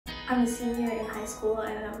I'm a senior in high school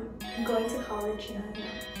and I'm going to college,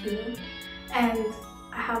 uni, and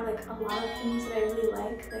I have like a lot of things that I really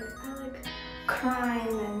like. Like I like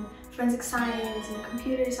crime and forensic science and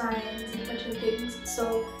computer science and a bunch of things.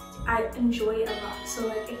 So I enjoy it a lot. So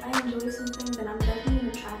like if I enjoy something, then I'm definitely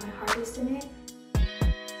gonna try my hardest in it.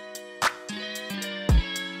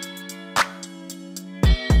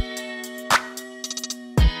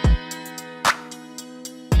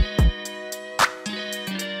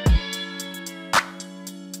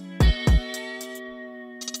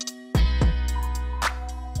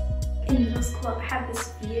 In middle school, I had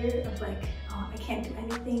this fear of like, oh, I can't do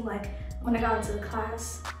anything. Like when I got into the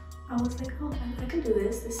class, I was like, oh, I can do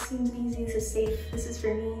this. This seems easy, this is safe, this is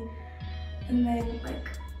for me. And then like,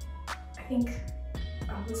 I think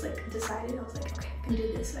I was like decided, I was like, okay, I can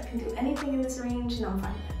do this. I can do anything in this range and I'm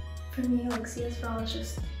fine with it. For me, like CS4ALL is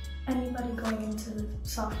just anybody going into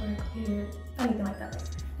software, computer, anything like that.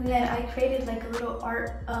 And then I created like a little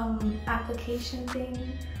art application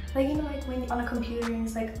thing. Like, like when on a computer and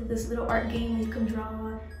it's like this little art game where you can draw,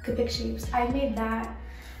 you can pick shapes. I made that.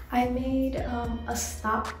 I made a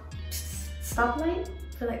stoplight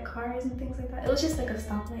for like cars and things like that. It was just like a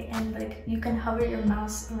stoplight and like you can hover your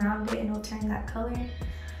mouse around it and it'll turn that color.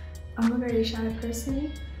 I'm a very shy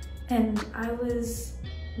person and I was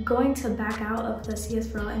going to back out of the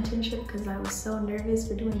CS4ALL internship because I was so nervous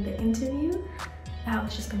for doing the interview that I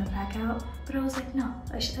was just gonna back out. But I was like, no,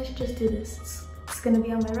 I should just do this. It's gonna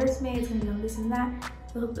be on my resume, it's gonna be on this and that.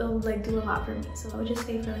 It'll like do a lot for me. So I would just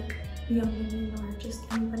say for like young women or just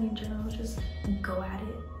anybody in general, just go at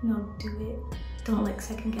it, do it. Don't like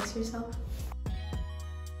second guess yourself.